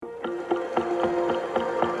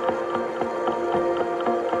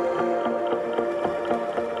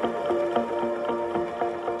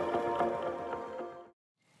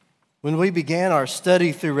When we began our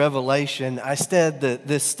study through Revelation, I said that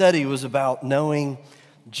this study was about knowing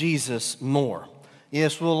Jesus more.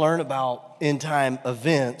 Yes, we'll learn about end-time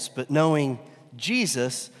events, but knowing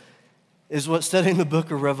Jesus is what studying the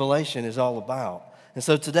book of Revelation is all about. And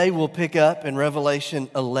so today we'll pick up in Revelation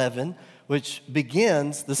 11, which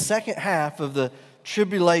begins the second half of the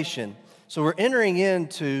tribulation. So we're entering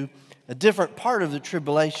into a different part of the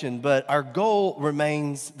tribulation, but our goal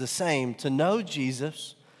remains the same, to know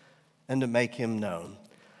Jesus and to make him known.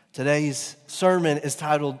 Today's sermon is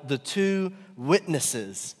titled The Two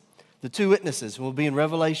Witnesses. The Two Witnesses will be in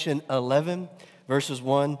Revelation 11, verses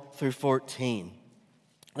 1 through 14.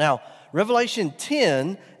 Now, Revelation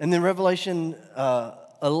 10 and then Revelation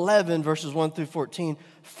 11, verses 1 through 14,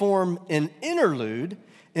 form an interlude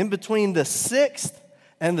in between the sixth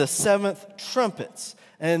and the seventh trumpets.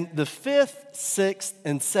 And the fifth, sixth,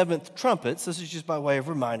 and seventh trumpets, this is just by way of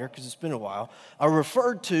reminder because it's been a while, are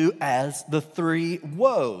referred to as the three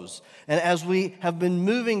woes. And as we have been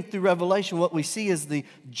moving through Revelation, what we see is the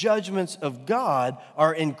judgments of God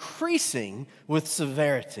are increasing with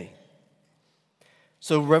severity.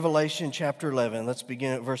 So Revelation chapter 11, let's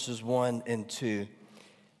begin at verses 1 and 2.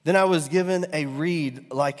 Then I was given a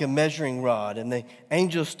reed like a measuring rod, and the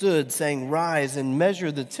angel stood, saying, "Rise and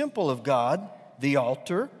measure the temple of God, the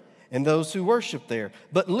altar, and those who worship there.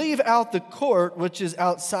 But leave out the court which is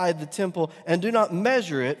outside the temple, and do not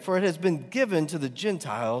measure it, for it has been given to the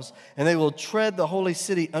Gentiles, and they will tread the holy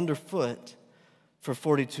city underfoot for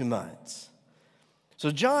 42 months." So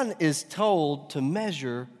John is told to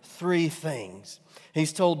measure three things.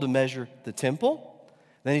 He's told to measure the temple,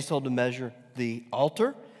 then he's told to measure the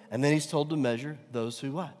altar, and then he's told to measure those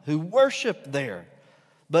who what? Who worship there.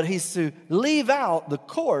 But he's to leave out the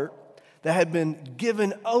court that had been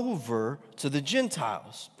given over to the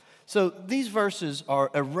Gentiles. So these verses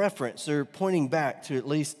are a reference. They're pointing back to at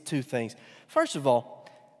least two things. First of all,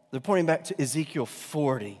 they're pointing back to Ezekiel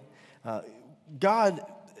 40. God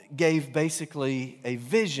gave basically a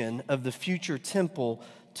vision of the future temple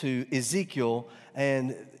to Ezekiel,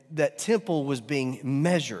 and that temple was being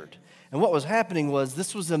measured. And what was happening was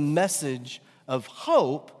this was a message of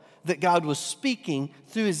hope that God was speaking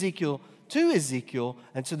through Ezekiel to Ezekiel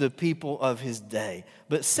and to the people of his day.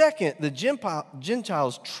 But second, the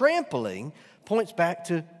Gentiles trampling points back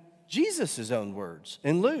to Jesus' own words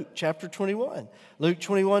in Luke chapter 21. Luke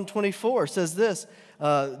 21:24 says this.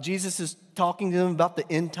 Jesus is talking to them about the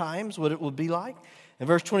end times, what it will be like. In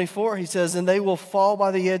verse 24, he says, "And they will fall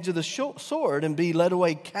by the edge of the sword and be led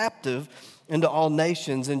away captive into all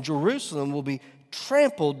nations, and Jerusalem will be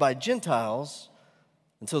trampled by Gentiles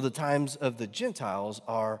until the times of the Gentiles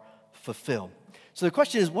are fulfilled." So the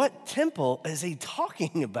question is, what temple is he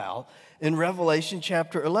talking about in Revelation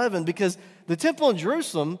chapter 11? Because the temple in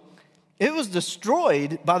Jerusalem, it was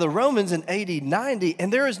destroyed by the Romans in AD 90,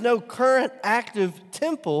 and there is no current active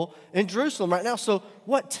temple in Jerusalem right now. So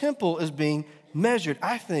what temple is being measured?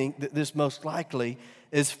 I think that this most likely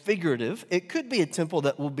is figurative. It could be a temple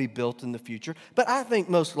that will be built in the future, but I think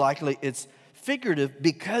most likely it's figurative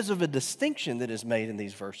because of a distinction that is made in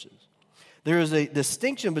these verses. There is a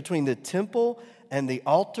distinction between the temple and the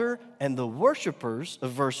altar and the worshipers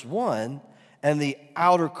of verse 1 and the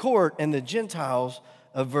outer court and the Gentiles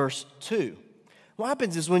of verse 2. What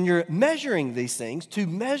happens is when you're measuring these things, to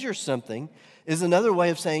measure something is another way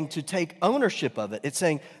of saying to take ownership of it. It's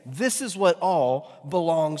saying, this is what all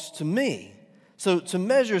belongs to me. So to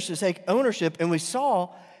measure is to take ownership, and we saw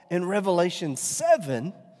in Revelation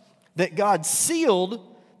 7 that God sealed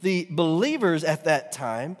the believers at that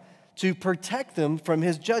time to protect them from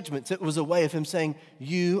his judgments. It was a way of him saying,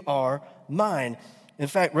 "You are mine." In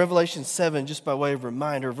fact, Revelation 7, just by way of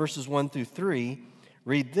reminder, verses 1 through 3,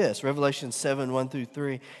 read this. Revelation 7, 1 through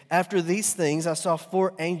 3. "After these things, I saw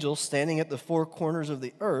four angels standing at the four corners of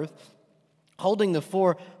the earth, holding the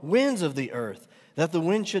four winds of the earth, that the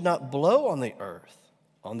wind should not blow on the earth,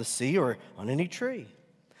 on the sea, or on any tree.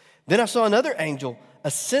 Then I saw another angel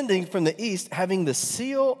ascending from the east, having the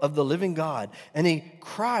seal of the living God. And he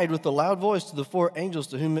cried with a loud voice to the four angels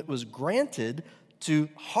to whom it was granted to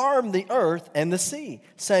harm the earth and the sea,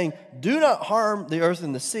 saying, 'Do not harm the earth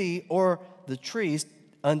and the sea or the trees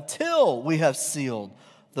until we have sealed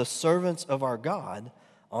the servants of our God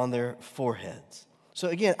on their foreheads.'" So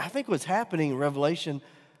again, I think what's happening in Revelation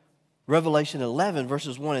 11,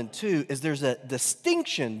 verses 1 and 2, is there's a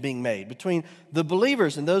distinction being made between the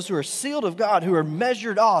believers and those who are sealed of God, who are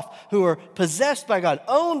measured off, who are possessed by God,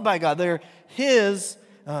 owned by God. They're his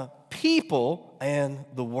people, and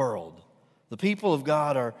the world. The people of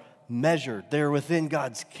God are measured. They're within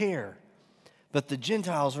God's care. but the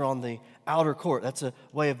Gentiles are on the outer court. That's a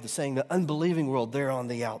way of saying the unbelieving world, they're on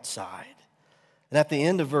the outside. And at the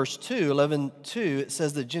end of verse 2, 11:2, it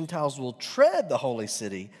says the Gentiles will tread the holy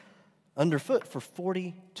city underfoot for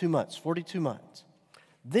 42 months. 42 months.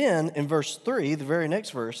 Then in verse 3, the very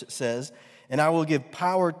next verse, it says, and I will give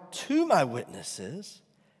power to my witnesses,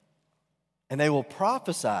 and they will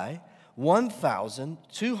prophesy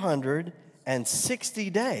 1,260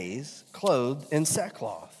 days clothed in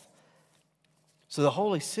sackcloth. So the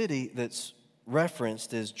holy city that's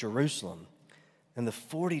referenced is Jerusalem. And the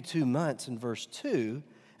 42 months in verse 2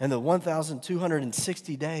 and the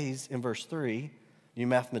 1,260 days in verse 3, you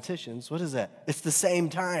mathematicians, what is that? It's the same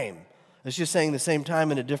time. It's just saying the same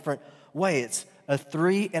time in a different way. It's a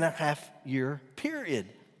 3.5-year period.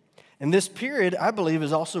 And this period, I believe,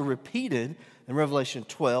 is also repeated in Revelation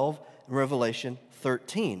 12 and Revelation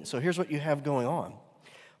 13. So here's what you have going on.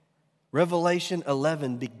 Revelation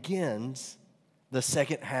 11 begins the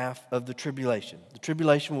second half of the tribulation. The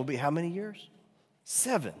tribulation will be how many years?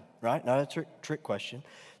 7, right? Not a trick question.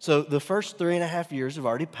 So the first 3.5 years have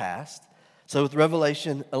already passed. So with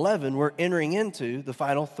Revelation 11, we're entering into the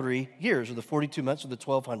final 3 years, or the 42 months, or the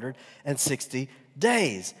 1,260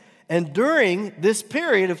 days. And during this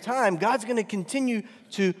period of time, God's going to continue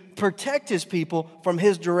to protect his people from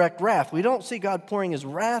his direct wrath. We don't see God pouring his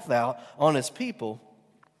wrath out on his people,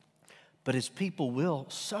 but his people will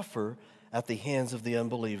suffer at the hands of the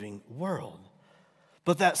unbelieving world.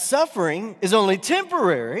 But that suffering is only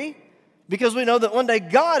temporary because we know that one day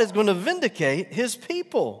God is going to vindicate his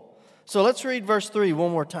people. So let's read verse 3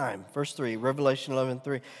 one more time. Verse 3, Revelation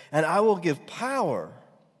 11:3. And I will give power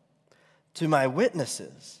to my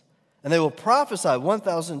witnesses, and they will prophesy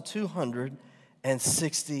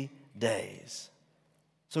 1,260 days.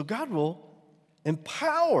 So God will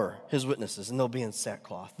empower his witnesses, and they'll be in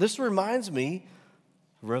sackcloth. This reminds me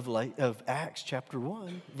of Acts chapter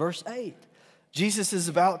 1, verse 8. Jesus is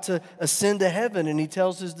about to ascend to heaven, and he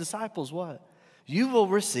tells his disciples what? You will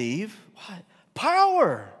receive what?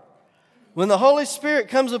 Power. When the Holy Spirit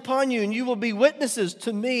comes upon you, and you will be witnesses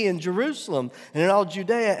to me in Jerusalem and in all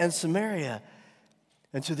Judea and Samaria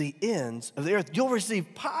and to the ends of the earth. You'll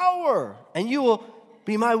receive power, and you will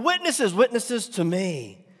be my witnesses, witnesses to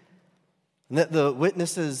me. And that the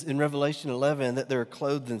witnesses in Revelation 11, that they're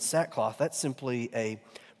clothed in sackcloth, that's simply a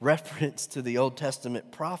reference to the Old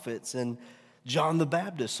Testament prophets and John the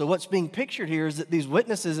Baptist. So what's being pictured here is that these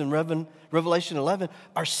witnesses in Revelation 11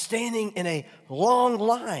 are standing in a long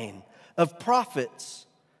line of prophets.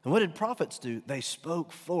 And what did prophets do? They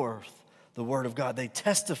spoke forth the word of God. They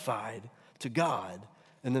testified to God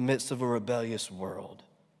in the midst of a rebellious world.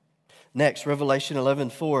 Next, Revelation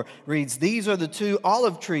 11:4 reads, these are the 2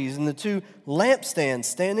 olive trees and the 2 lampstands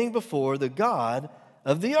standing before the God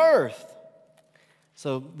of the earth.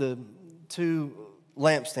 So the 2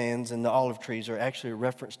 lampstands and the olive trees are actually a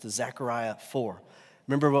reference to Zechariah 4.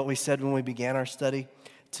 Remember what we said when we began our study?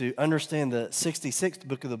 To understand the 66th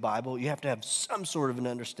book of the Bible, you have to have some sort of an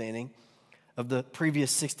understanding of the previous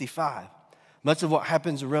 65. Much of what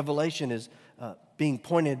happens in Revelation is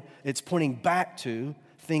pointing back to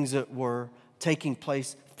things that were taking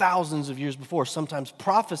place thousands of years before. Sometimes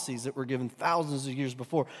prophecies that were given thousands of years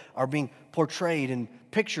before are being portrayed and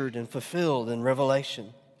pictured and fulfilled in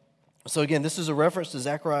Revelation. So again, this is a reference to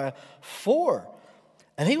Zechariah 4.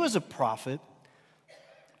 And he was a prophet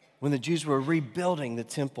when the Jews were rebuilding the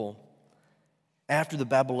temple after the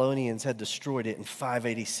Babylonians had destroyed it in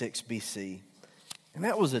 586 BC. And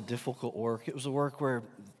that was a difficult work. It was a work where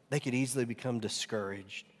they could easily become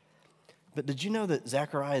discouraged. But did you know that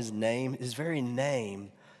Zechariah's name, his very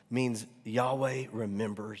name, means Yahweh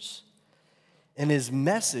remembers? And his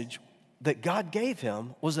message that God gave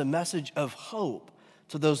him was a message of hope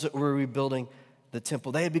to those that were rebuilding the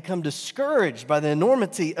temple. They had become discouraged by the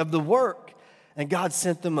enormity of the work, and God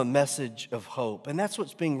sent them a message of hope. And that's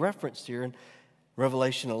what's being referenced here in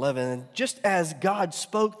Revelation 11. And just as God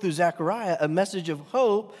spoke through Zechariah a message of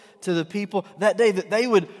hope to the people that day, that they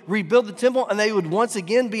would rebuild the temple and they would once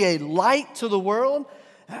again be a light to the world,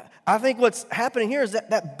 I think what's happening here is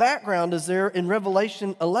that background is there in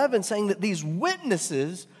Revelation 11 saying that these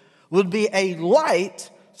witnesses would be a light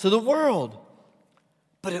to the world.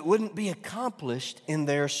 But it wouldn't be accomplished in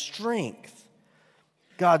their strength.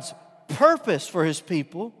 God's purpose for his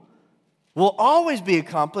people will always be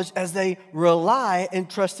accomplished as they rely and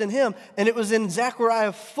trust in him. And it was in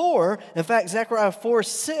Zechariah 4, in fact, Zechariah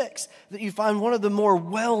 4:6, that you find one of the more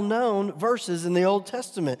well-known verses in the Old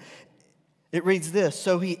Testament. It reads this,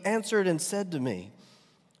 so he answered and said to me,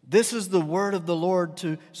 this is the word of the Lord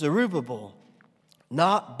to Zerubbabel,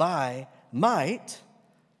 not by might,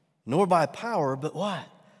 nor by power, but what?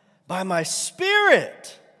 by my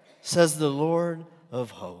Spirit, says the Lord of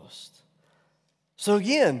hosts. So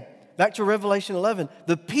again, back to Revelation 11,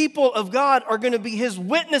 the people of God are going to be his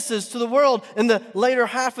witnesses to the world in the later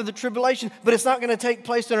half of the tribulation, but it's not going to take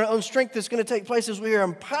place in our own strength. It's going to take place as we are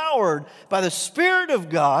empowered by the Spirit of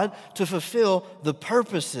God to fulfill the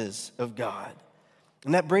purposes of God.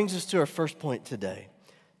 And that brings us to our first point today.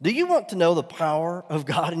 Do you want to know the power of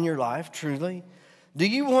God in your life, truly? Do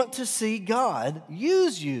you want to see God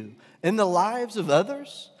use you in the lives of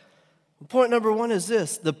others? Point number one is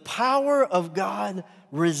this: the power of God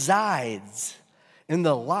resides in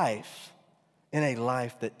a life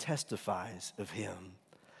that testifies of him.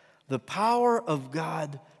 The power of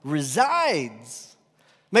God resides,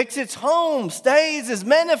 makes its home, stays, is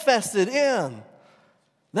manifested in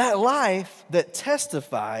that life that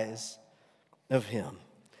testifies of him.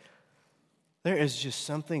 There is just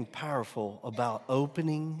something powerful about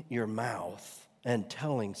opening your mouth and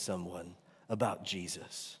telling someone about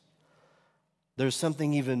Jesus. There's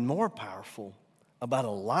something even more powerful about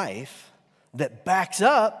a life that backs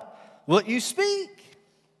up what you speak.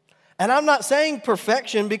 And I'm not saying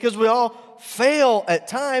perfection, because we all fail at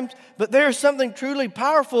times, but there's something truly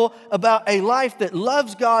powerful about a life that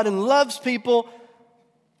loves God and loves people,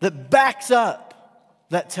 that backs up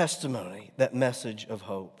that testimony, that message of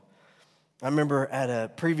hope. I remember at a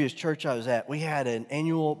previous church I was at, we had an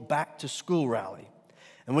annual back to school rally.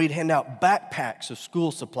 And we'd hand out backpacks of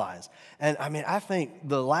school supplies. And I think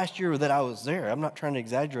the last year that I was there, I'm not trying to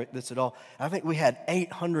exaggerate this at all, I think we had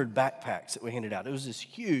 800 backpacks that we handed out. It was this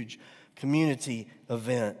huge community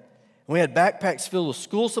event. We had backpacks filled with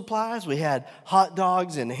school supplies. We had hot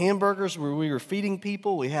dogs and hamburgers where we were feeding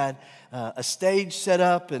people. We had a stage set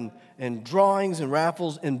up and drawings and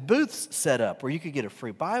raffles and booths set up where you could get a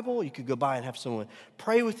free Bible. You could go by and have someone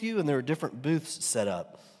pray with you, and there were different booths set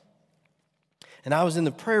up. And I was in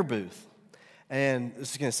the prayer booth. And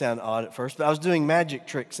this is going to sound odd at first, but I was doing magic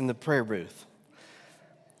tricks in the prayer booth.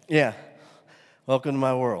 Yeah, welcome to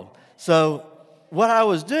my world. So what I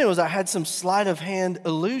was doing was I had some sleight of hand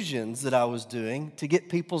illusions that I was doing to get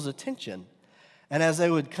people's attention. And as they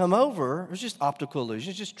would come over, it was just optical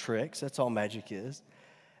illusions, just tricks. That's all magic is.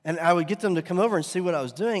 And I would get them to come over and see what I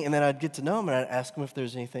was doing, and then I'd get to know them, and I'd ask them if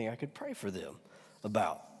there's anything I could pray for them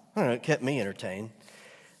about. I don't know, it kept me entertained.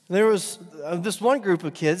 There was this one group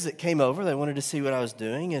of kids that came over. They wanted to see what I was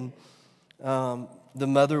doing, and the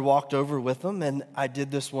mother walked over with them, and I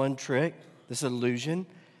did this one trick, this illusion,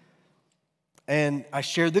 and I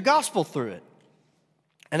shared the gospel through it.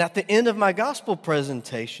 And at the end of my gospel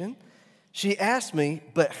presentation, she asked me,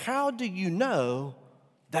 "But how do you know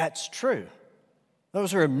that's true?" That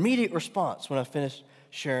was her immediate response when I finished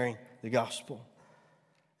sharing the gospel.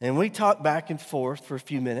 And we talked back and forth for a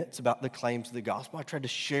few minutes about the claims of the gospel. I tried to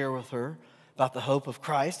share with her about the hope of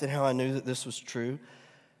Christ and how I knew that this was true.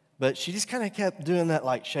 But she just kind of kept doing that,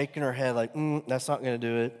 like shaking her head, like, that's not going to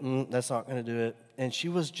do it. That's not going to do it. And she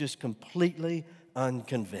was just completely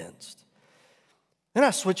unconvinced. Then I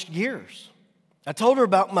switched gears. I told her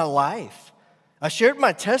about my life. I shared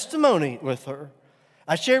my testimony with her.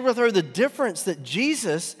 I shared with her the difference that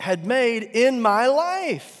Jesus had made in my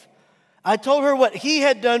life. I told her what he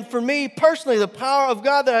had done for me personally, the power of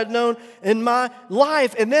God that I'd known in my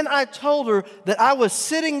life. And then I told her that I was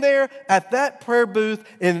sitting there at that prayer booth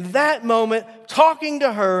in that moment talking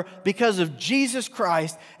to her because of Jesus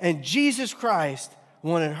Christ, and Jesus Christ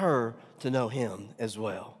wanted her to know him as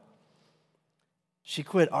well. She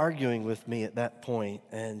quit arguing with me at that point,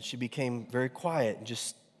 and she became very quiet and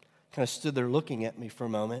just kind of stood there looking at me for a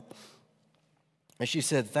moment. And she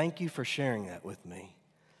said, "Thank you for sharing that with me."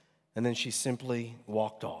 And then she simply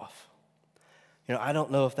walked off. You know, I don't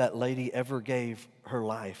know if that lady ever gave her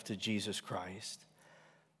life to Jesus Christ,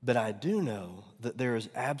 but I do know that there is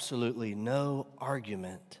absolutely no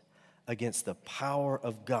argument against the power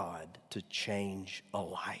of God to change a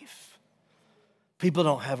life. People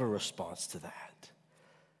don't have a response to that.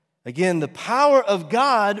 Again, the power of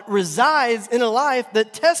God resides in a life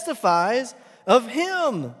that testifies of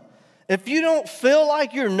him. If you don't feel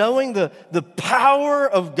like you're knowing the power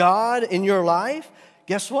of God in your life,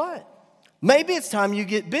 guess what? Maybe it's time you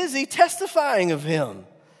get busy testifying of him.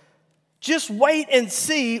 Just wait and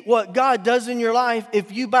see what God does in your life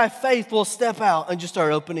if you by faith will step out and just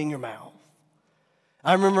start opening your mouth.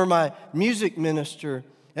 I remember my music minister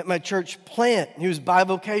at my church plant. He was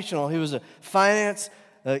bivocational. He was a finance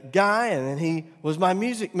guy, and then he was my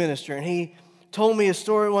music minister, and he told me a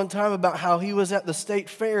story one time about how he was at the state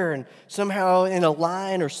fair and somehow in a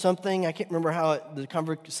line or something. I can't remember how the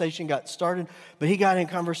conversation got started, but he got in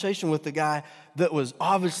conversation with the guy that was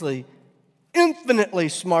obviously infinitely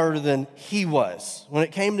smarter than he was. When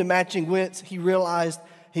it came to matching wits, he realized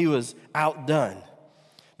he was outdone.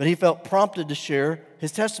 But he felt prompted to share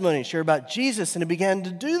his testimony, share about Jesus, and he began to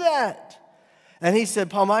do that. And he said,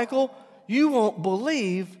 Paul Michael, you won't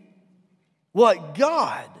believe what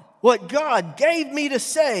God gave me to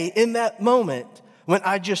say in that moment when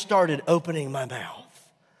I just started opening my mouth.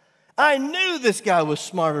 I knew this guy was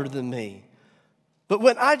smarter than me. But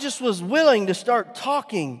when I just was willing to start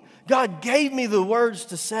talking, God gave me the words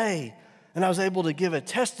to say, and I was able to give a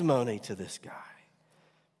testimony to this guy.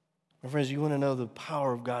 My friends, you want to know the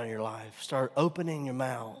power of God in your life? Start opening your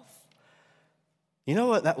mouth. You know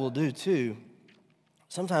what that will do too?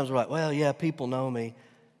 Sometimes we're like, well, yeah, people know me.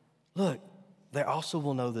 Look, they also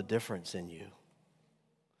will know the difference in you.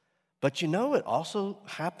 But you know what also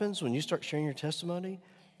happens when you start sharing your testimony?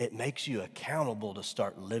 It makes you accountable to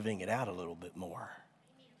start living it out a little bit more.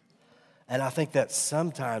 And I think that's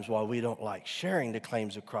sometimes why we don't like sharing the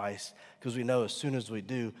claims of Christ, because we know as soon as we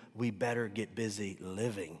do, we better get busy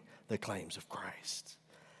living the claims of Christ.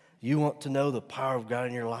 You want to know the power of God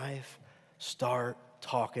in your life? Start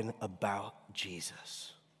talking about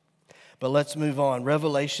Jesus. But let's move on.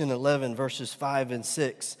 Revelation 11, verses 5 and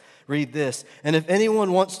 6. Read this. And if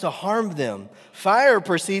anyone wants to harm them, fire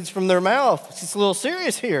proceeds from their mouth. It's a little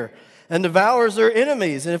serious here. And devours their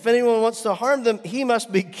enemies. And if anyone wants to harm them, he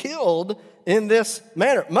must be killed in this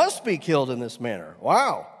manner. Must be killed in this manner.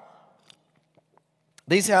 Wow.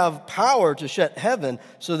 These have power to shut heaven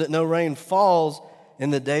so that no rain falls in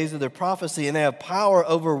the days of their prophecy. And they have power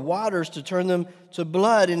over waters to turn them to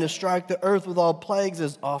blood and to strike the earth with all plagues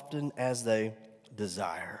as often as they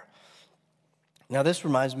desire. Now, this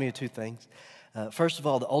reminds me of two things. First of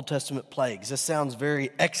all, the Old Testament plagues. This sounds very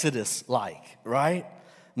Exodus-like, right?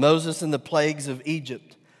 Moses and the plagues of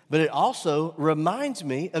Egypt. But it also reminds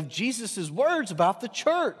me of Jesus' words about the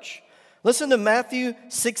church. Listen to Matthew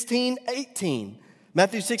 16:18.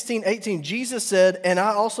 Matthew 16:18, Jesus said, and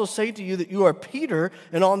I also say to you that you are Peter,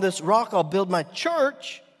 and on this rock I'll build my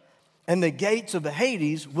church, and the gates of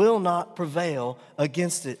Hades will not prevail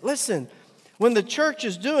against it. Listen, when the church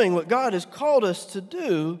is doing what God has called us to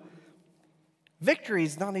do, victory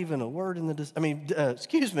is not even a word in the,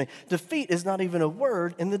 defeat is not even a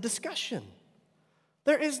word in the discussion.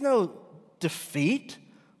 There is no defeat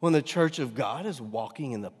when the church of God is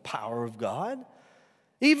walking in the power of God.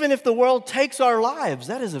 Even if the world takes our lives,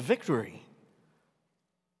 that is a victory.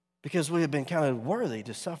 Because we have been counted worthy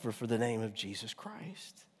to suffer for the name of Jesus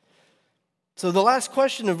Christ. So the last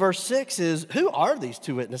question in verse 6 is, who are these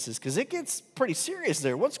two witnesses? Because it gets pretty serious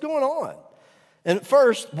there. What's going on? And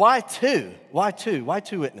first, why two? Why two? Why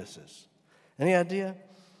two witnesses? Any idea?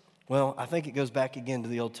 Well, I think it goes back again to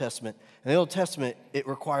the Old Testament. In the Old Testament, it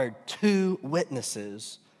required two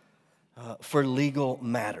witnesses for legal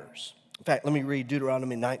matters. In fact, let me read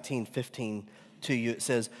Deuteronomy 19:15 to you. It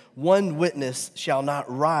says, one witness shall not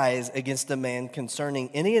rise against a man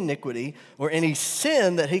concerning any iniquity or any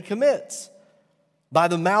sin that he commits. By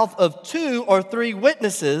the mouth of two or three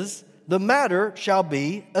witnesses, the matter shall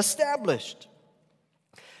be established.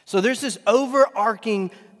 So there's this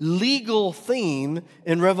overarching legal theme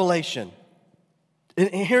in Revelation.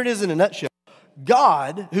 And here it is in a nutshell.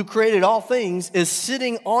 God, who created all things, is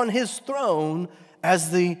sitting on his throne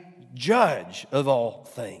as the judge of all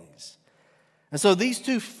things. And so these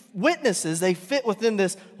two witnesses, they fit within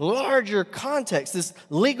this larger context, this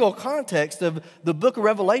legal context of the book of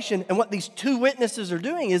Revelation. And what these two witnesses are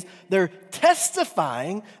doing is they're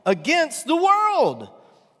testifying against the world.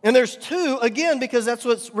 And there's two, again, because that's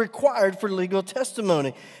what's required for legal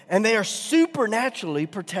testimony. And they are supernaturally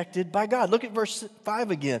protected by God. Look at verse 5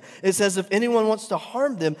 again. It says, if anyone wants to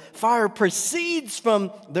harm them, fire proceeds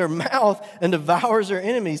from their mouth and devours their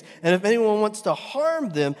enemies. And if anyone wants to harm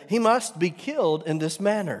them, he must be killed in this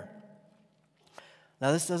manner.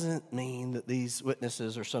 Now, this doesn't mean that these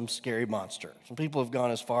witnesses are some scary monster. Some people have gone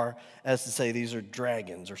as far as to say these are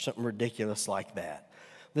dragons or something ridiculous like that.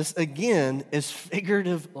 This, again, is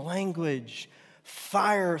figurative language.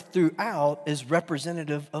 Fire throughout is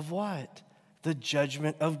representative of what? The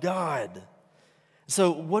judgment of God.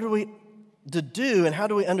 So what are we to do, and how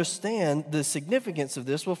do we understand the significance of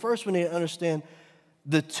this? Well, first we need to understand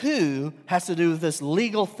the two has to do with this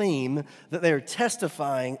legal theme that they are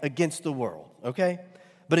testifying against the world, okay?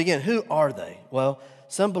 But again, who are they? Well,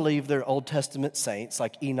 some believe they're Old Testament saints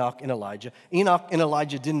like Enoch and Elijah. Enoch and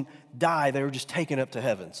Elijah didn't die. They were just taken up to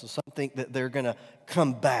heaven. So some think that they're going to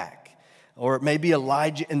come back. Or it may be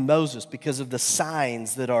Elijah and Moses because of the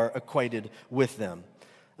signs that are equated with them.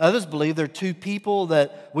 Others believe they're two people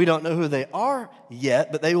that we don't know who they are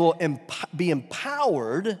yet, but they will be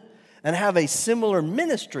empowered and have a similar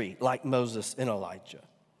ministry like Moses and Elijah.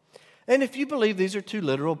 And if you believe these are two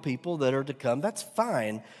literal people that are to come, that's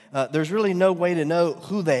fine. There's really no way to know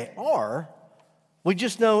who they are. We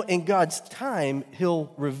just know in God's time,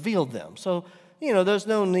 He'll reveal them. So, there's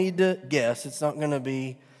no need to guess. It's not going to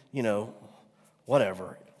be,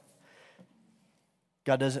 whatever.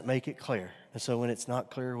 God doesn't make it clear. And so when it's not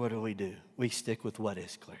clear, what do? We stick with what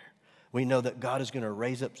is clear. We know that God is going to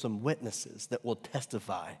raise up some witnesses that will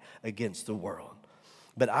testify against the world.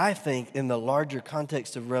 But I think in the larger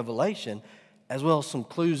context of Revelation, as well as some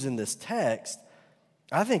clues in this text,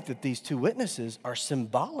 I think that these two witnesses are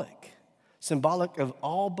symbolic of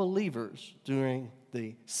all believers during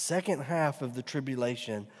the second half of the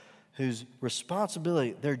tribulation whose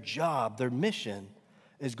responsibility, their job, their mission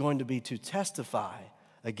is going to be to testify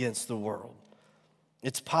against the world.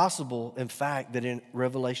 It's possible, in fact, that in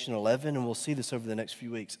Revelation 11, and we'll see this over the next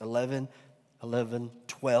few weeks, 11,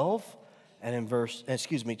 12, and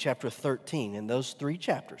in chapter 13, in those three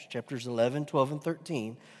chapters, chapters 11, 12, and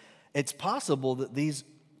 13, it's possible that these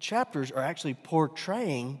chapters are actually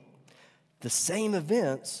portraying the same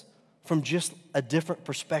events from just a different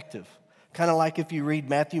perspective. Kind of like if you read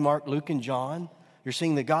Matthew, Mark, Luke, and John, you're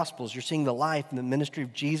seeing the Gospels, you're seeing the life and the ministry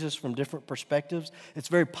of Jesus from different perspectives. It's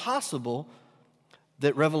very possible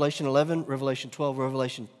that Revelation 11, Revelation 12,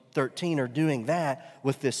 Revelation 13 are doing that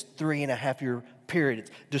with this 3.5-year period.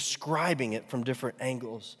 It's describing it from different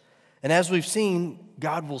angles. And as we've seen,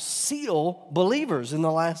 God will seal believers in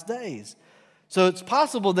the last days. So it's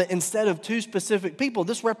possible that instead of two specific people,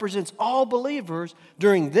 this represents all believers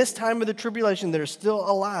during this time of the tribulation that are still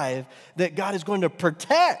alive, that God is going to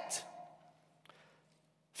protect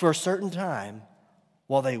for a certain time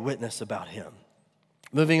while they witness about Him.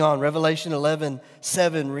 Moving on, Revelation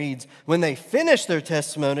 11:7 reads, when they finish their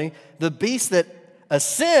testimony, the beast that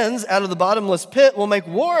ascends out of the bottomless pit will make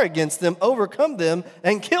war against them, overcome them,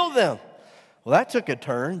 and kill them. Well, that took a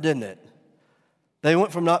turn, didn't it? They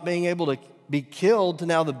went from not being able to be killed to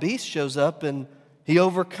now the beast shows up and he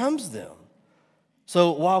overcomes them.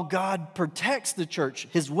 So while God protects the church,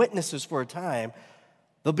 His witnesses for a time,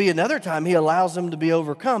 there'll be another time He allows them to be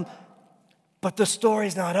overcome, but the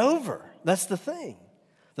story's not over. That's the thing.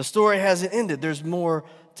 The story hasn't ended. There's more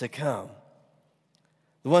to come.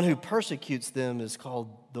 The one who persecutes them is called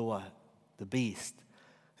the what? The beast.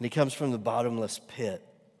 And he comes from the bottomless pit.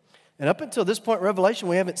 And up until this point in Revelation,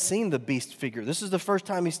 we haven't seen the beast figure. This is the first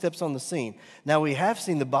time he steps on the scene. Now we have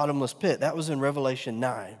seen the bottomless pit. That was in Revelation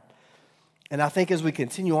 9. And I think as we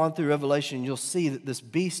continue on through Revelation, you'll see that this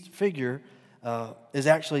beast figure is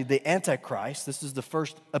actually the Antichrist. This is the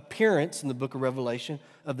first appearance in the book of Revelation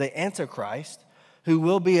of the Antichrist, who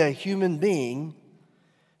will be a human being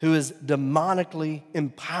who is demonically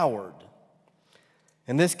empowered.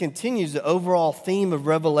 And this continues the overall theme of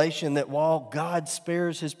Revelation that while God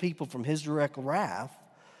spares His people from His direct wrath,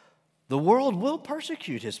 the world will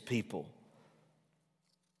persecute His people.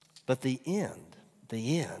 But the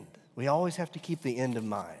end, we always have to keep the end in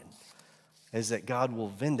mind, is that God will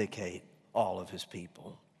vindicate all of His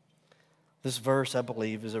people. This verse, I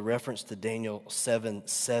believe, is a reference to Daniel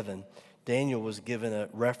 7:7. Daniel was given a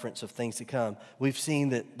reference of things to come. We've seen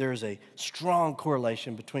that there's a strong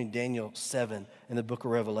correlation between Daniel 7 and the book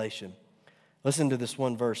of Revelation. Listen to this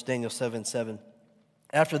one verse, Daniel 7:7.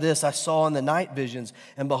 After this, I saw in the night visions,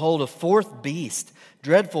 and behold, a fourth beast,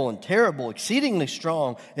 dreadful and terrible, exceedingly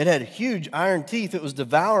strong. It had huge iron teeth. It was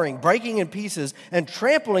devouring, breaking in pieces, and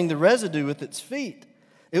trampling the residue with its feet.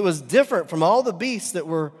 It was different from all the beasts that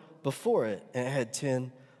were before it, and it had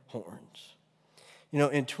 10 horns.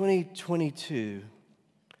 In 2022,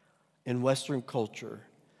 in Western culture,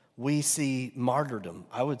 we see martyrdom,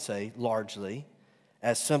 I would say, largely,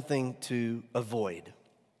 as something to avoid.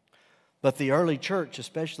 But the early church,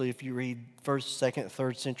 especially if you read 1st, 2nd,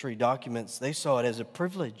 3rd century documents, they saw it as a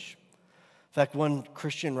privilege. In fact, one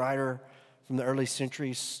Christian writer from the early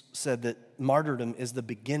centuries said that martyrdom is the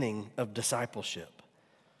beginning of discipleship.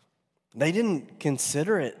 They didn't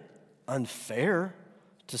consider it unfair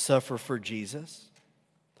to suffer for Jesus.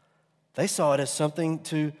 They saw it as something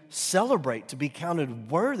to celebrate, to be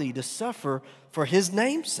counted worthy to suffer for His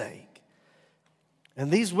name's sake.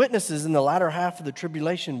 And these witnesses in the latter half of the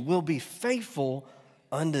tribulation will be faithful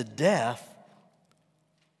unto death,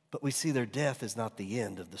 but we see their death is not the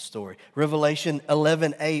end of the story. Revelation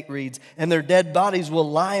 11:8 reads, and their dead bodies will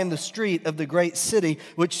lie in the street of the great city,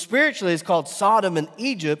 which spiritually is called Sodom and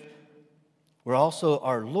Egypt, where also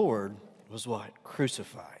our Lord was what?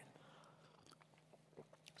 Crucified.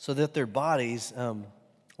 So that their bodies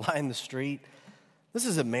lie in the street. This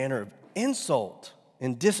is a manner of insult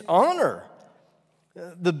and dishonor.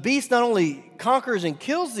 The beast not only conquers and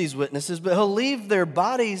kills these witnesses, but he'll leave their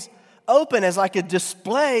bodies open as like a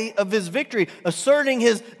display of his victory, asserting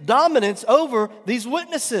his dominance over these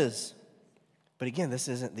witnesses. But again, this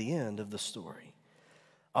isn't the end of the story.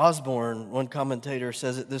 Osborne, one commentator,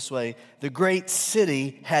 says it this way: the great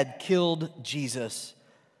city had killed Jesus,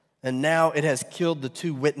 and now it has killed the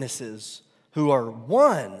two witnesses who are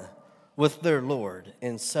one with their Lord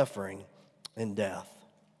in suffering and death.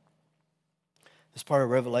 This part of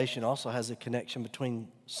Revelation also has a connection between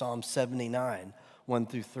Psalm 79, 1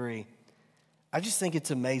 through 3. I just think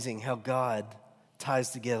it's amazing how God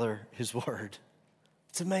ties together his word.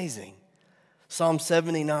 It's amazing. Psalm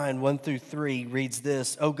 79, 1 through 3 reads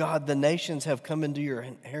this: O God, the nations have come into your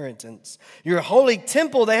inheritance. Your holy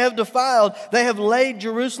temple they have defiled. They have laid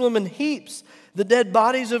Jerusalem in heaps. The dead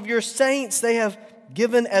bodies of your saints they have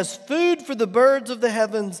given as food for the birds of the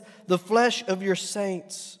heavens, the flesh of your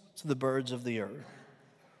saints to the birds of the earth.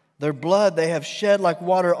 Their blood they have shed like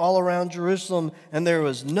water all around Jerusalem, and there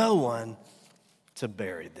was no one to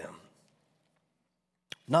bury them.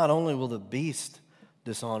 Not only will the beast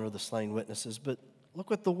dishonor the slain witnesses, but look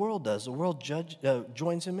what the world does. The world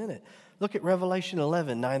joins him in it. Look at Revelation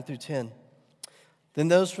 11, 9 through 10. Then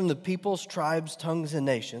those from the peoples, tribes, tongues, and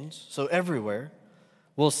nations, so everywhere,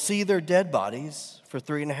 will see their dead bodies for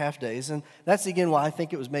 3.5 days. And that's again why I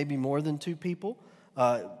think it was maybe more than two people.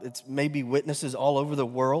 It's maybe witnesses all over the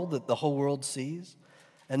world that the whole world sees,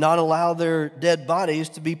 and not allow their dead bodies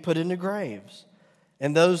to be put into graves.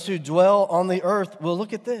 And those who dwell on the earth will,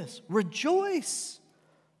 look at this, rejoice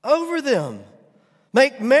over them,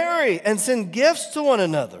 make merry, and send gifts to one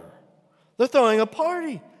another. They're throwing a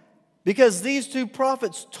party because these two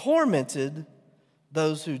prophets tormented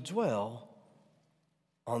those who dwell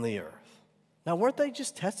on the earth. Now, weren't they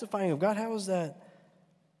just testifying of God? How is that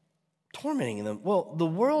tormenting them? Well, the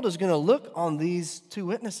world is going to look on these two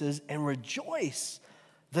witnesses and rejoice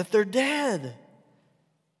that they're dead.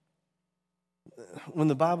 When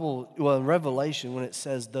the Bible, in Revelation, when it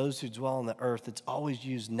says those who dwell on the earth, it's always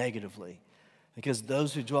used negatively. Because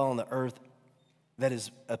those who dwell on the earth, that is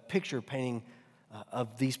a picture painting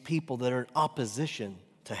of these people that are in opposition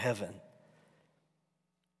to heaven.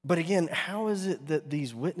 But again, how is it that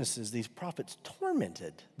these witnesses, these prophets,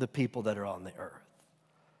 tormented the people that are on the earth?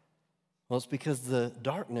 Well, it's because the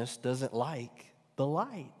darkness doesn't like the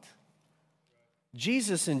light.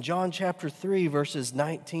 Jesus in John chapter 3, verses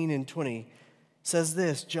 19 and 20 says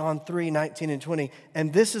this, John 3, 19 and 20,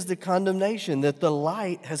 and this is the condemnation, that the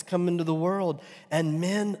light has come into the world, and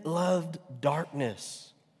men loved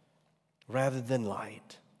darkness rather than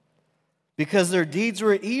light, because their deeds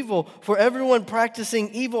were evil. For everyone practicing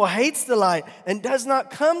evil hates the light and does not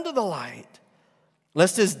come to the light,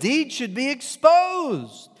 lest his deeds should be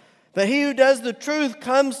exposed. But he who does the truth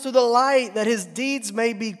comes to the light, that his deeds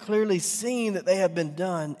may be clearly seen that they have been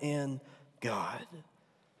done in God.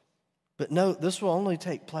 But note, this will only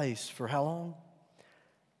take place for how long?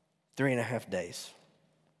 3.5 days.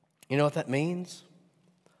 You know what that means?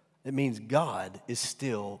 It means God is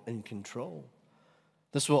still in control.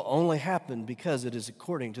 This will only happen because it is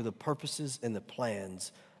according to the purposes and the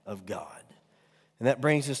plans of God. And that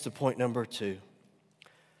brings us to point number 2.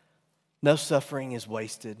 No suffering is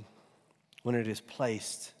wasted when it is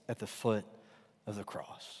placed at the foot of the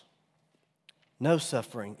cross. No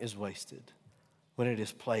suffering is wasted when it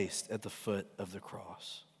is placed at the foot of the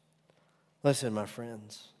cross. Listen, my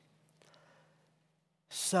friends,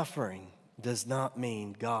 suffering does not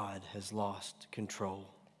mean God has lost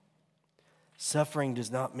control. Suffering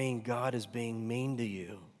does not mean God is being mean to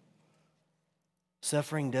you.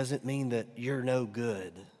 Suffering doesn't mean that you're no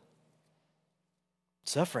good.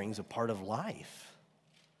 Suffering is a part of life.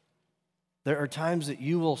 There are times that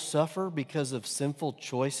you will suffer because of sinful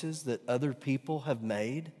choices that other people have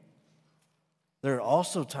made. There are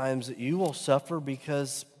also times that you will suffer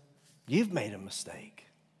because you've made a mistake.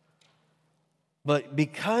 But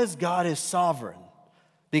because God is sovereign,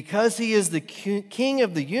 because he is the king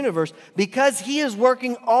of the universe, because he is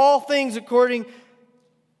working all things according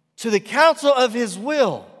to the counsel of his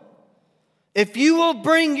will, if you will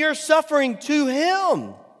bring your suffering to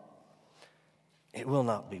him, it will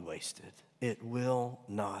not be wasted. It will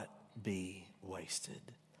not be wasted.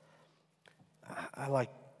 I like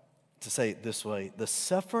to say it this way: the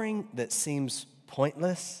suffering that seems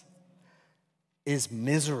pointless is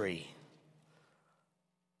misery.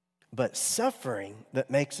 But suffering that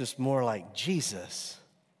makes us more like Jesus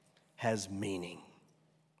has meaning.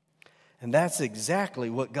 And that's exactly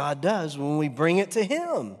what God does when we bring it to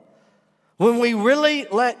him. When we really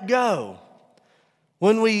let go.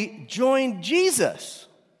 When we join Jesus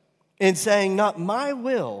in saying, not my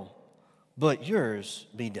will, but yours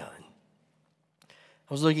be done. I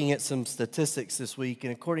was looking at some statistics this week,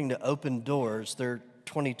 and according to Open Doors, their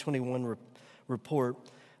 2021 report,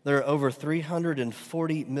 there are over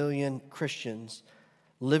 340 million Christians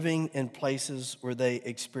living in places where they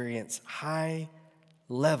experience high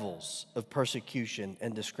levels of persecution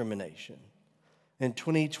and discrimination. In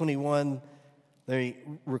 2021, they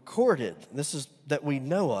recorded, this is that we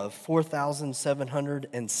know of,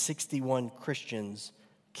 4,761 Christians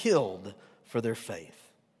killed for their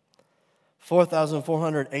faith.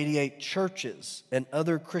 4,488 churches and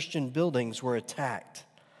other Christian buildings were attacked.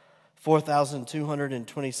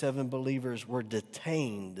 4,227 believers were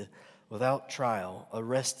detained without trial,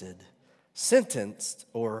 arrested, sentenced,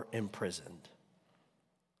 or imprisoned.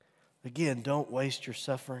 Again, don't waste your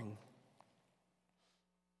suffering.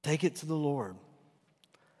 Take it to the Lord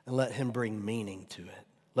and let Him bring meaning to it.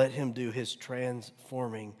 Let Him do His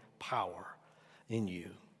transforming power in you.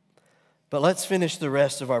 But let's finish the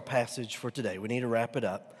rest of our passage for today. We need to wrap it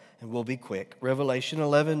up, and we'll be quick. Revelation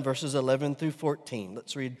 11, verses 11 through 14.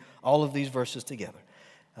 Let's read all of these verses together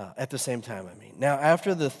at the same time, Now,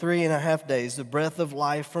 after the 3.5 days, the breath of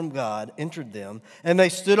life from God entered them, and they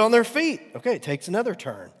stood on their feet. Okay, it takes another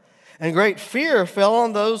turn. And great fear fell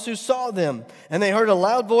on those who saw them. And they heard a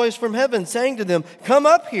loud voice from heaven saying to them, "Come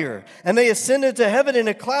up here." And they ascended to heaven in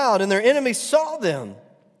a cloud, and their enemies saw them.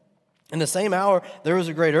 In the same hour, there was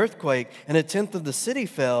a great earthquake, and 1/10 of the city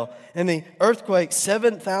fell. And the earthquake,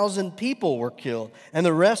 7,000 people were killed. And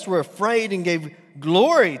the rest were afraid and gave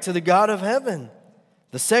glory to the God of heaven.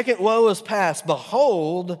 The second woe is past.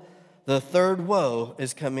 Behold, the third woe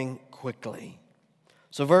is coming quickly.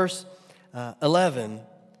 So verse 11,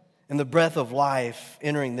 and the breath of life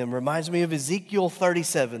entering them, reminds me of Ezekiel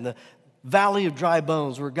 37, the valley of dry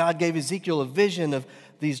bones, where God gave Ezekiel a vision of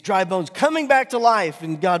these dry bones coming back to life,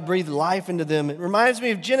 and God breathed life into them. It reminds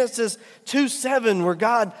me of Genesis 2:7, where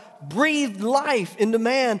God breathed life into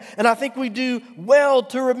man. And I think we do well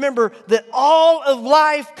to remember that all of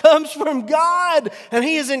life comes from God, and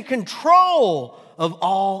He is in control of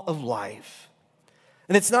all of life.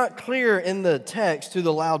 And it's not clear in the text through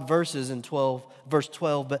the loud verses in verse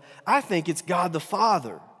 12, but I think it's God the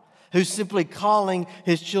Father who's simply calling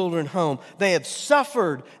His children home. They have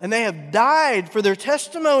suffered and they have died for their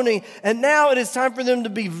testimony, and now it is time for them to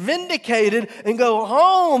be vindicated and go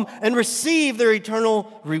home and receive their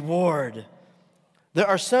eternal reward. There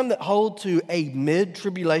are some that hold to a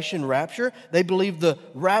mid-tribulation rapture. They believe the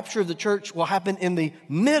rapture of the church will happen in the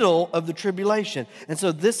middle of the tribulation. And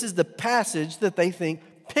so this is the passage that they think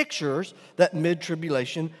pictures that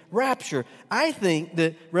mid-tribulation rapture. I think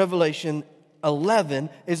that Revelation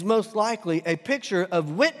 11 is most likely a picture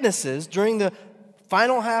of witnesses during the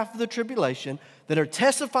final half of the tribulation that are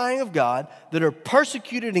testifying of God, that are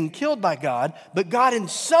persecuted and killed by God, but God in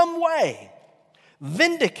some way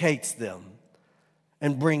vindicates them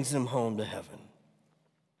and brings them home to heaven.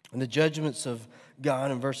 And the judgments of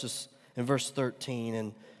God in verse 13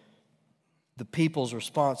 and the people's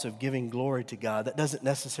response of giving glory to God, that doesn't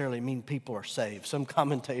necessarily mean people are saved. Some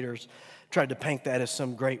commentators tried to paint that as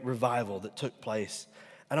some great revival that took place.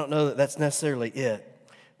 I don't know that that's necessarily it,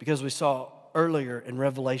 because we saw earlier in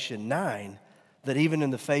Revelation 9 that even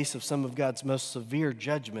in the face of some of God's most severe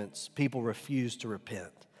judgments, people refuse to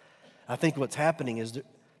repent. I think what's happening is that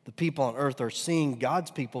the people on earth are seeing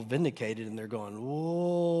God's people vindicated, and they're going,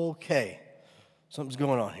 okay, something's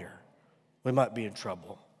going on here. We might be in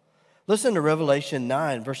trouble. Listen to Revelation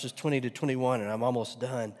 9, verses 20 to 21, and I'm almost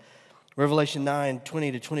done. Revelation 9,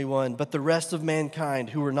 20 to 21, but the rest of mankind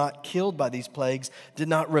who were not killed by these plagues did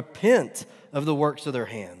not repent of the works of their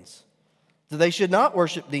hands. That they should not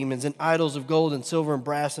worship demons and idols of gold and silver and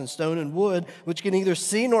brass and stone and wood, which can neither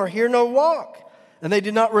see nor hear nor walk. And they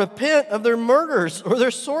did not repent of their murders or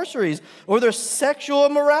their sorceries or their sexual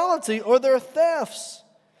immorality or their thefts.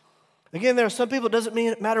 Again, there are some people, it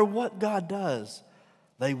doesn't matter what God does,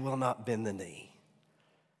 they will not bend the knee.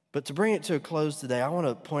 But to bring it to a close today, I want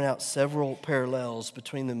to point out several parallels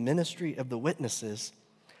between the ministry of the witnesses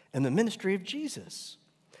and the ministry of Jesus.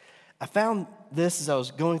 I found this as I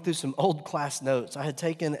was going through some old class notes. I had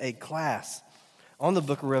taken a class on the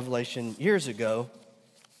book of Revelation years ago,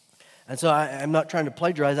 and so I'm not trying to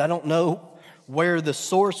plagiarize. I don't know where the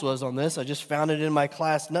source was on this. I just found it in my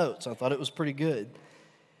class notes. I thought it was pretty good.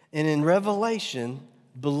 And in Revelation,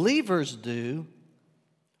 believers do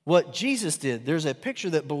what Jesus did. There's a picture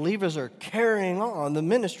that believers are carrying on the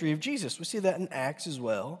ministry of Jesus. We see that in Acts as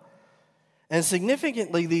well. And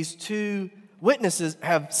significantly, these two witnesses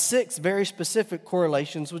have 6 very specific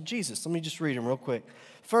correlations with Jesus. Let me just read them real quick.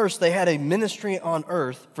 First, they had a ministry on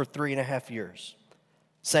earth for 3.5 years.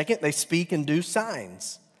 Second, they speak and do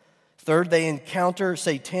signs. Third, they encounter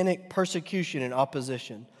satanic persecution and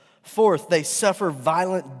opposition. Fourth, they suffer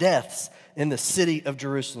violent deaths in the city of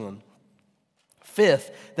Jerusalem.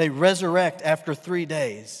 Fifth, they resurrect after 3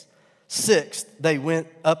 days. Sixth, they went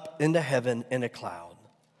up into heaven in a cloud.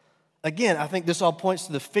 Again, I think this all points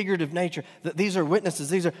to the figurative nature that these are witnesses.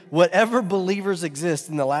 These are whatever believers exist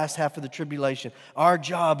in the last half of the tribulation. Our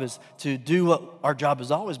job is to do what our job has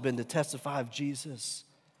always been, to testify of Jesus.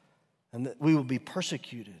 And that we will be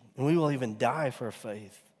persecuted and we will even die for our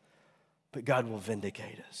faith. But God will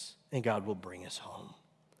vindicate us and God will bring us home.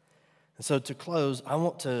 And so to close, I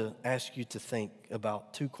want to ask you to think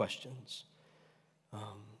about 2 questions.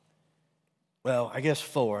 Well, I guess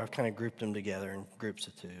 4. I've kind of grouped them together in groups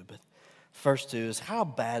of 2. But first 2 is, how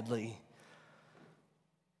badly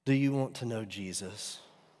do you want to know Jesus?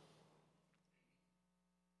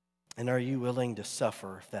 And are you willing to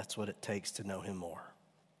suffer if that's what it takes to know him more?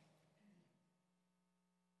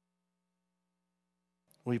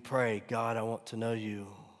 We pray, God, I want to know you.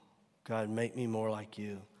 God, make me more like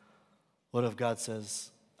you. What if God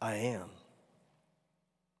says, I am?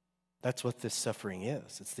 That's what this suffering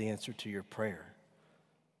is. It's the answer to your prayer.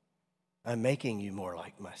 I'm making you more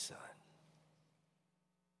like my son.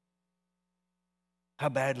 How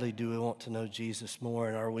badly do we want to know Jesus more,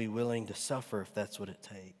 and are we willing to suffer if that's what it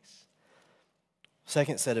takes?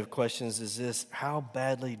 Second set of questions is this: how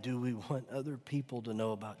badly do we want other people to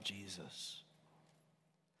know about Jesus?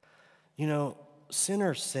 You know,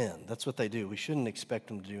 sinners sin. That's what they do. We shouldn't expect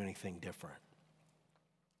them to do anything different.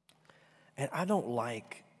 And I don't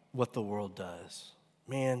like what the world does.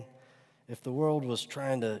 Man, if the world was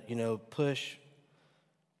trying to, push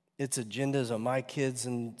its agendas on my kids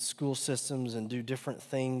and school systems and do different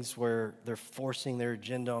things where they're forcing their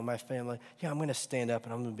agenda on my family, I'm going to stand up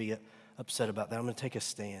and I'm going to be upset about that. I'm going to take a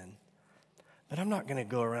stand. But I'm not going to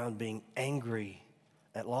go around being angry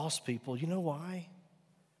at lost people. You know why?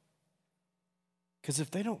 Because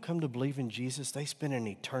if they don't come to believe in Jesus, they spend an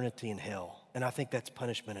eternity in hell. And I think that's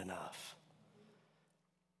punishment enough.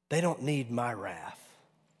 They don't need my wrath.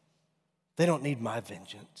 They don't need my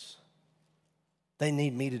vengeance. They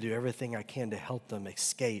need me to do everything I can to help them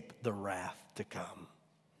escape the wrath to come.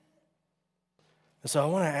 And so I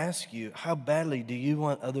want to ask you, how badly do you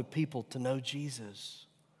want other people to know Jesus?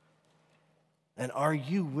 And are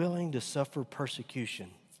you willing to suffer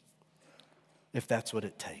persecution if that's what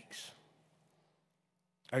it takes?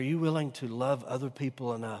 Are you willing to love other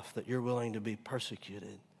people enough that you're willing to be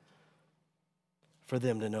persecuted for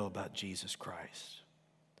them to know about Jesus Christ?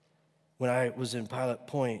 When I was in Pilot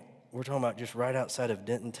Point, we're talking about just right outside of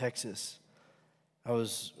Denton, Texas. I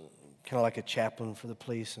was kind of like a chaplain for the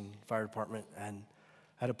police and fire department, and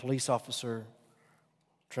I had a police officer,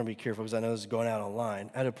 I'm trying to be careful because I know this is going out online.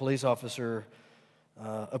 I had a police officer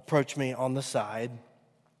approach me on the side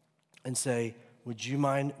and say, would you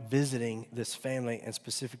mind visiting this family and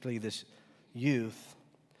specifically this youth?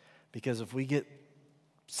 Because if we get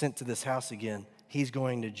sent to this house again, he's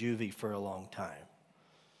going to juvie for a long time.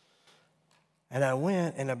 And I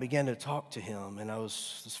went and I began to talk to him, and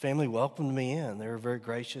his family welcomed me in. They were very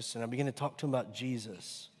gracious, and I began to talk to him about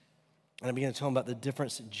Jesus. And I began to tell them about the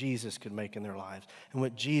difference that Jesus could make in their lives and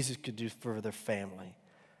what Jesus could do for their family.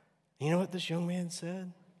 And you know what this young man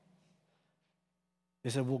said? He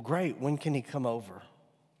said, well, great, when can he come over?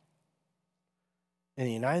 In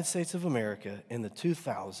the United States of America, in the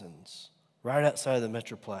 2000s, right outside of the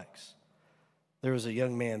Metroplex, there was a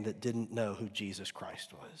young man that didn't know who Jesus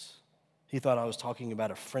Christ was. He thought I was talking about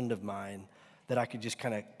a friend of mine that I could just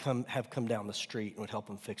kind of have come down the street and would help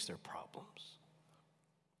them fix their problems.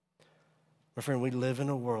 My friend, we live in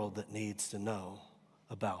a world that needs to know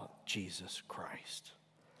about Jesus Christ.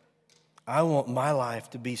 I want my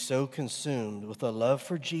life to be so consumed with a love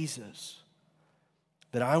for Jesus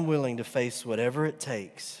that I'm willing to face whatever it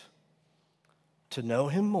takes to know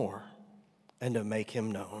him more and to make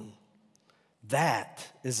him known. That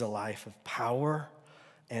is a life of power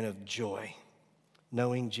and of joy,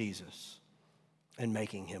 knowing Jesus and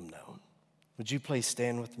making him known. Would you please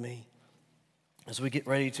stand with me? As we get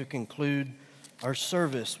ready to conclude our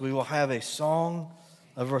service, we will have a song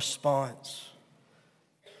of response.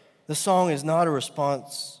 This song is not a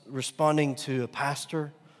response responding to a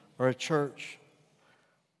pastor or a church.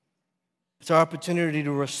 It's our opportunity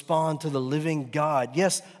to respond to the living God.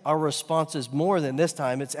 Yes, our response is more than this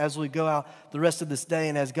time. It's as we go out the rest of this day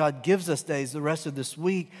and as God gives us days the rest of this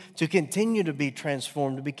week to continue to be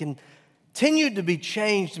transformed, to be continued to be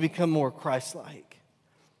changed, to become more Christ-like.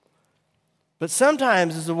 But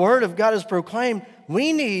sometimes as the word of God is proclaimed,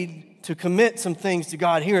 we need to commit some things to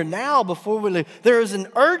God here and now before we leave. There is an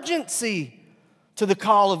urgency to the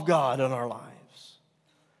call of God on our lives.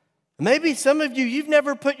 Maybe some of you, you've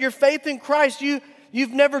never put your faith in Christ.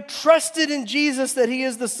 You've never trusted in Jesus, that He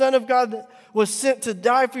is the Son of God that was sent to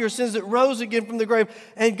die for your sins, that rose again from the grave.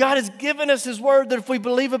 And God has given us His word that if we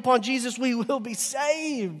believe upon Jesus, we will be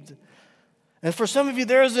saved. And for some of you,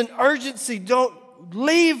 there is an urgency. Don't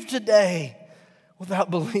leave today without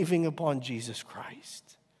believing upon Jesus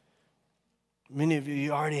Christ. Many of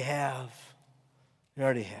you already have. You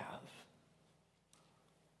already have.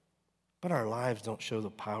 But our lives don't show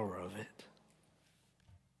the power of it.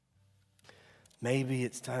 Maybe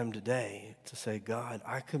it's time today to say, God,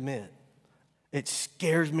 I commit. It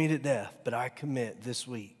scares me to death, but I commit this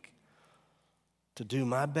week to do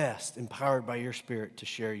my best, empowered by your Spirit, to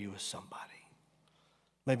share you with somebody.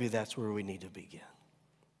 Maybe that's where we need to begin.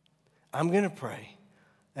 I'm going to pray.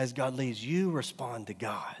 As God leads you, respond to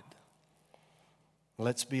God.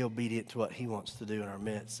 Let's be obedient to what He wants to do in our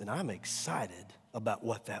midst. And I'm excited about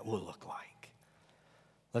what that will look like.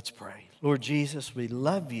 Let's pray. Lord Jesus, we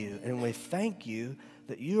love you and we thank you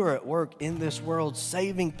that you are at work in this world,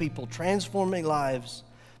 saving people, transforming lives,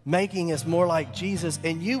 making us more like Jesus.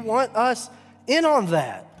 And you want us in on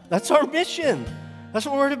that. That's our mission. That's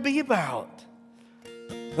what we're to be about.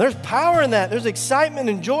 There's power in that. There's excitement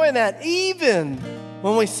and joy in that, even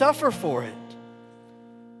when we suffer for it.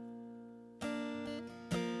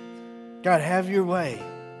 God, have your way.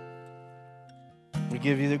 We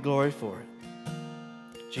give you the glory for it.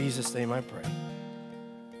 In Jesus' name I pray.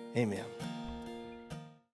 Amen.